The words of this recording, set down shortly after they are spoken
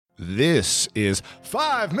This is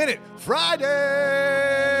 5 Minute Friday!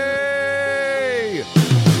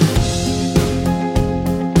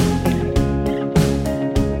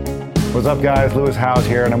 What's up, guys? Lewis Howes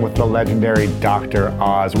here, and I'm with the legendary Dr.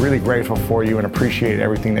 Oz. Really grateful for you and appreciate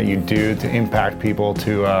everything that you do to impact people,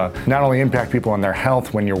 to not only impact people on their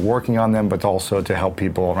health when you're working on them, but also to help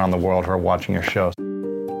people around the world who are watching your shows.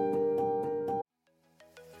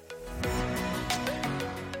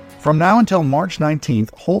 From now until March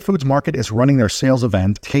 19th, Whole Foods Market is running their sales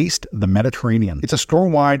event, Taste the Mediterranean. It's a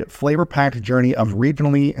store-wide, flavor-packed journey of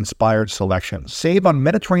regionally inspired selections. Save on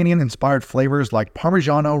Mediterranean-inspired flavors like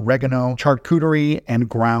Parmigiano, Reggiano, charcuterie, and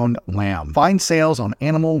ground lamb. Find sales on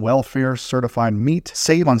animal welfare-certified meat.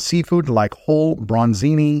 Save on seafood like whole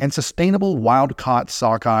bronzini and sustainable wild-caught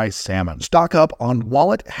sockeye salmon. Stock up on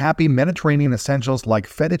wallet-happy Mediterranean essentials like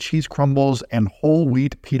feta cheese crumbles and whole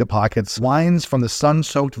wheat pita pockets. Wines from the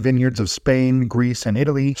sun-soaked vineyards of Spain, Greece, and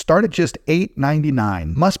Italy start at just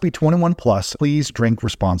 $8.99. Must be 21 plus. Please drink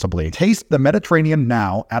responsibly. Taste the Mediterranean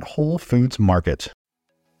now at Whole Foods Market.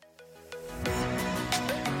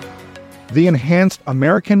 The enhanced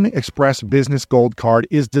American Express Business Gold Card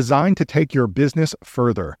is designed to take your business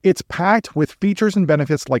further. It's packed with features and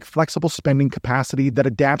benefits like flexible spending capacity that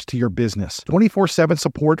adapts to your business, 24/7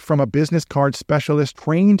 support from a business card specialist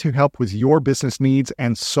trained to help with your business needs,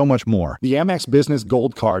 and so much more. The Amex Business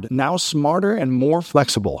Gold Card, now smarter and more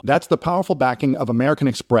flexible. That's the powerful backing of American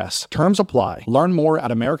Express. Terms apply. Learn more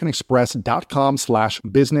at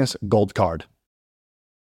americanexpress.com/business gold card.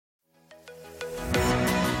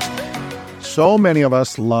 So many of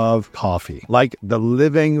us love coffee, like the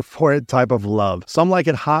living for it type of love. Some like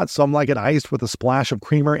it hot, some like it iced with a splash of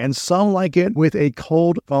creamer, and some like it with a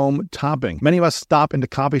cold foam topping. Many of us stop into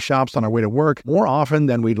coffee shops on our way to work more often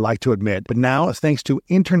than we'd like to admit. But now, thanks to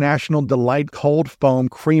International Delight Cold Foam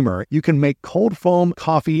Creamer, you can make cold foam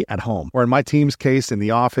coffee at home, or in my team's case, in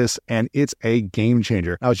the office, and it's a game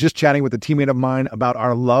changer. I was just chatting with a teammate of mine about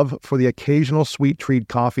our love for the occasional sweet treat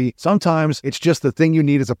coffee. Sometimes it's just the thing you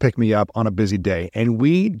need as a pick-me-up on a busy day, and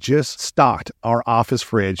we just stocked our office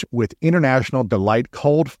fridge with International Delight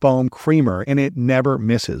Cold Foam Creamer, and it never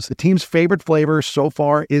misses. The team's favorite flavor so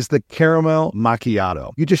far is the caramel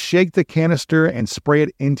macchiato. You just shake the canister and spray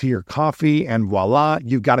it into your coffee, and voila,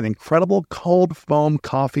 you've got an incredible cold foam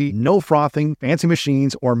coffee. No frothing, fancy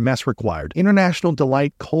machines, or mess required. International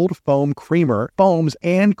Delight Cold Foam Creamer foams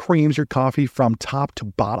and creams your coffee from top to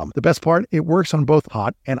bottom. The best part, it works on both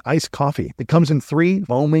hot and iced coffee. It comes in 3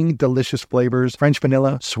 foaming, delicious flavors: French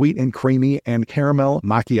vanilla, sweet and creamy, and caramel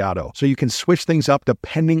macchiato. So you can switch things up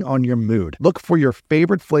depending on your mood. Look for your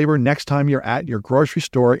favorite flavor next time you're at your grocery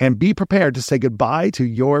store, and be prepared to say goodbye to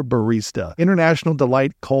your barista. International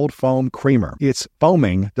Delight Cold Foam Creamer. It's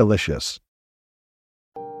foaming delicious.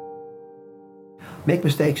 Make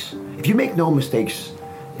mistakes. If you make no mistakes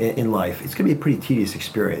in life, it's going to be a pretty tedious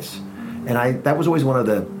experience. And that was always one of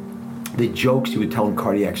the jokes you would tell in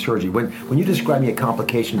cardiac surgery. When you describe me a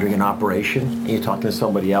complication during an operation and you're talking to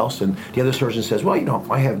somebody else and the other surgeon says, well,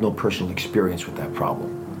 I have no personal experience with that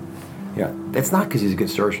problem. Yeah, that's not because he's a good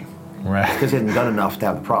surgeon. Right. It's because he hasn't done enough to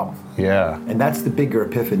have the problem. Yeah. And that's the bigger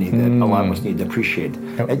epiphany that a lot of us need to appreciate.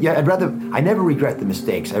 And yeah, I never regret the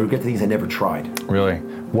mistakes. I regret the things I never tried. Really?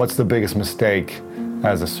 What's the biggest mistake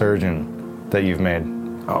as a surgeon that you've made?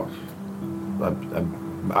 Oh,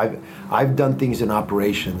 I've done things in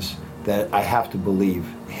operations that I have to believe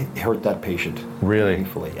hurt that patient. Really?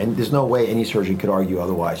 Painfully. And there's no way any surgeon could argue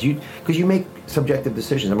otherwise. Because you make subjective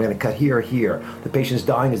decisions. I'm going to cut here or here. The patient's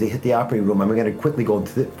dying as they hit the operating room. I'm going to quickly go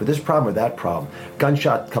for this problem or that problem.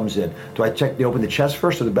 Gunshot comes in. Do I open the chest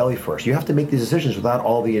first or the belly first? You have to make these decisions without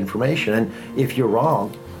all the information. And if you're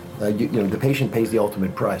wrong, the patient pays the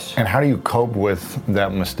ultimate price. And how do you cope with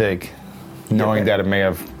that mistake, knowing that it may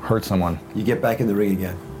have hurt someone? You get back in the ring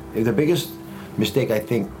again. The biggest mistake I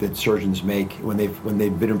think that surgeons make when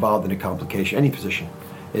they've been involved in a complication, any physician,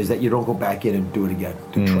 is that you don't go back in and do it again.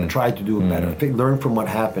 Try to do it better. Learn from what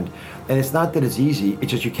happened. And it's not that it's easy, it's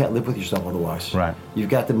just you can't live with yourself otherwise. Right. You've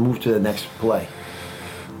got to move to the next play.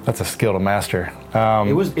 That's a skill to master.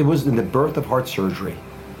 It was in the birth of heart surgery.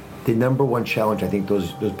 The number one challenge I think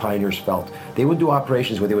those pioneers felt. They would do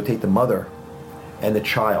operations where they would take the mother and the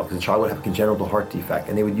child, because the child would have a congenital heart defect,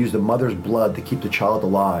 and they would use the mother's blood to keep the child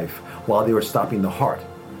alive while they were stopping the heart.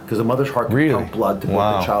 Because the mother's heart can pump blood to put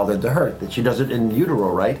the child into her. That she does it in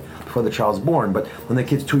utero, right, before the child's born. But when the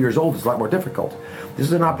kid's 2 years old, it's a lot more difficult. This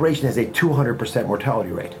is an operation that has a 200%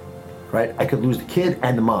 mortality rate, right? I could lose the kid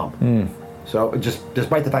and the mom. So just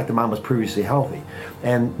despite the fact the mom was previously healthy.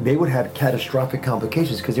 And they would have catastrophic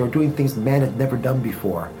complications because they were doing things the man had never done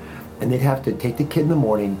before. And they'd have to take the kid in the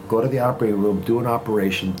morning, go to the operating room, do an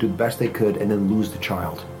operation, do the best they could, and then lose the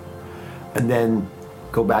child. And then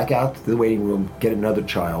go back out to the waiting room, get another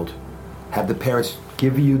child, have the parents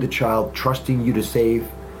give you the child, trusting you to save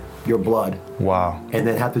your blood. Wow. And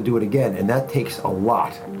then have to do it again. And that takes a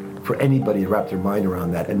lot for anybody to wrap their mind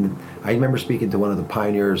around that. And I remember speaking to one of the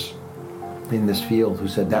pioneers in this field who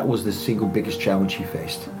said that was the single biggest challenge he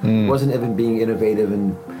faced. It wasn't even being innovative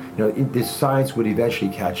and, this science would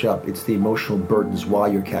eventually catch up. It's the emotional burdens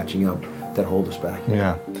while you're catching up that hold us back.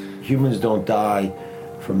 Yeah. Humans don't die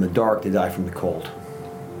from the dark, they die from the cold.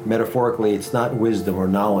 Metaphorically, it's not wisdom or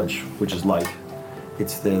knowledge, which is light.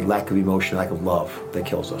 It's the lack of emotion, lack of love that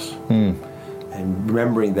kills us. And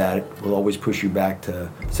remembering that will always push you back to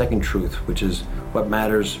the second truth, which is what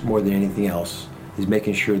matters more than anything else is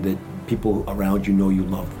making sure that people around you know you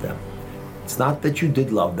love them. It's not that you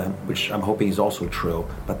did love them, which I'm hoping is also true,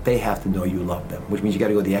 but they have to know you love them, which means you got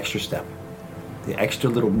to go the extra step, the extra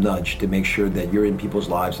little nudge to make sure that you're in people's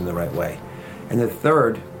lives in the right way. And the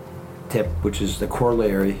third tip, which is the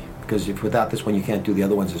corollary, because if without this one you can't do the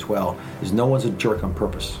other ones as well, is no one's a jerk on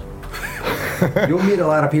purpose. You'll meet a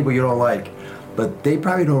lot of people you don't like, but they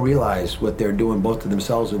probably don't realize what they're doing both to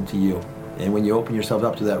themselves and to you. And when you open yourself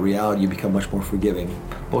up to that reality, you become much more forgiving,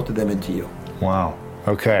 both to them and to you. Wow.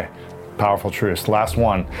 Okay. Powerful truths. Last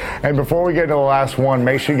one. And before we get to the last one,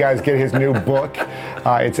 make sure you guys get his new book.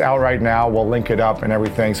 It's out right now. We'll link it up and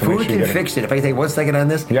everything. So food make sure you can get fix it. If I can take 1 second on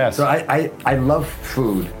this. Yes. So I love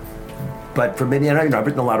food. But for many, I've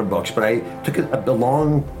written a lot of books, but I took a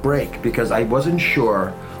long break because I wasn't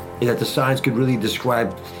sure that the science could really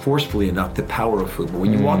describe forcefully enough the power of food. But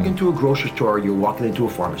when you walk into a grocery store, you're walking into a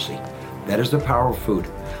pharmacy. That is the power of food.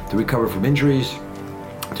 To recover from injuries,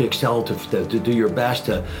 to excel, to do your best,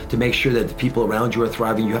 to make sure that the people around you are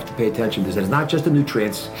thriving, you have to pay attention to this. It's not just the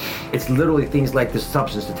nutrients, it's literally things like the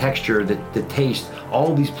substance, the texture, the taste,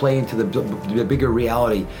 all these play into the bigger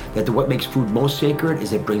reality that what makes food most sacred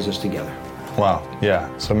is it brings us together. Wow, yeah.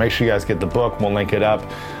 So make sure you guys get the book. We'll link it up.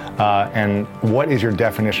 And what is your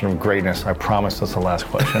definition of greatness? I promise that's the last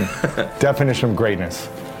question. Definition of greatness.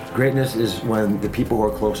 Greatness is when the people who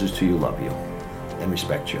are closest to you love you and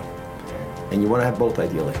respect you. And you want to have both,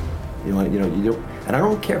 ideally. You don't, and I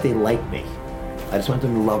don't care if they like me. I just want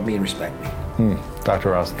them to love me and respect me.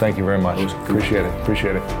 Dr. Oz, thank you very much. Appreciate it.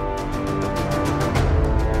 Appreciate it.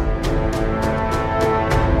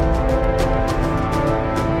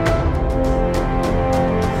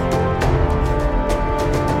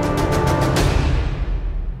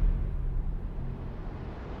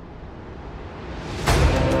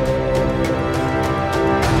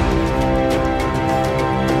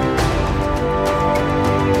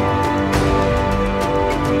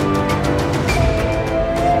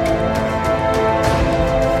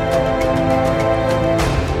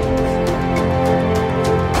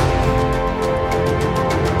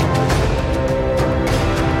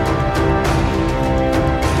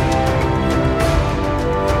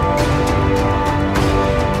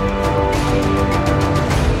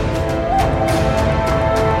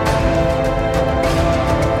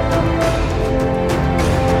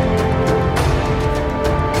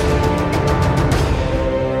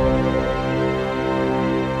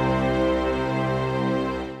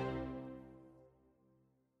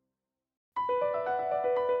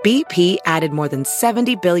 BP added more than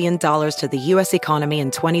 $70 billion to the U.S. economy in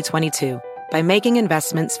 2022 by making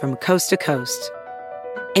investments from coast to coast.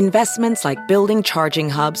 Investments like building charging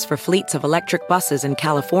hubs for fleets of electric buses in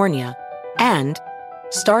California and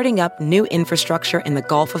starting up new infrastructure in the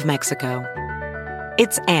Gulf of Mexico.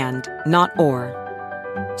 It's and, not or.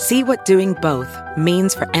 See what doing both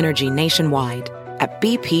means for energy nationwide at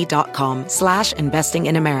bp.com/investing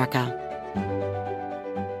in America.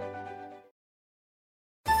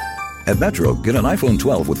 At Metro, get an iPhone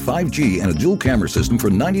 12 with 5G and a dual camera system for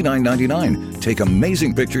 $99.99. Take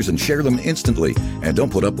amazing pictures and share them instantly. And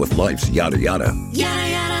don't put up with life's yada yada. Yada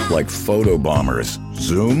yada. Like photo bombers.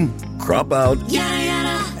 Zoom, crop out, Yada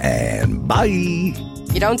yada. and bye.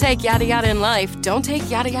 You don't take yada yada in life, don't take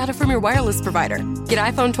yada yada from your wireless provider. Get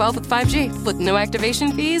iPhone 12 with 5G with no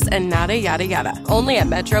activation fees and nada yada yada. Only at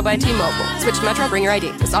Metro by T-Mobile. Switch to Metro, bring your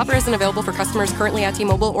ID. This offer isn't available for customers currently at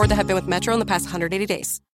T-Mobile or that have been with Metro in the past 180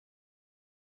 days.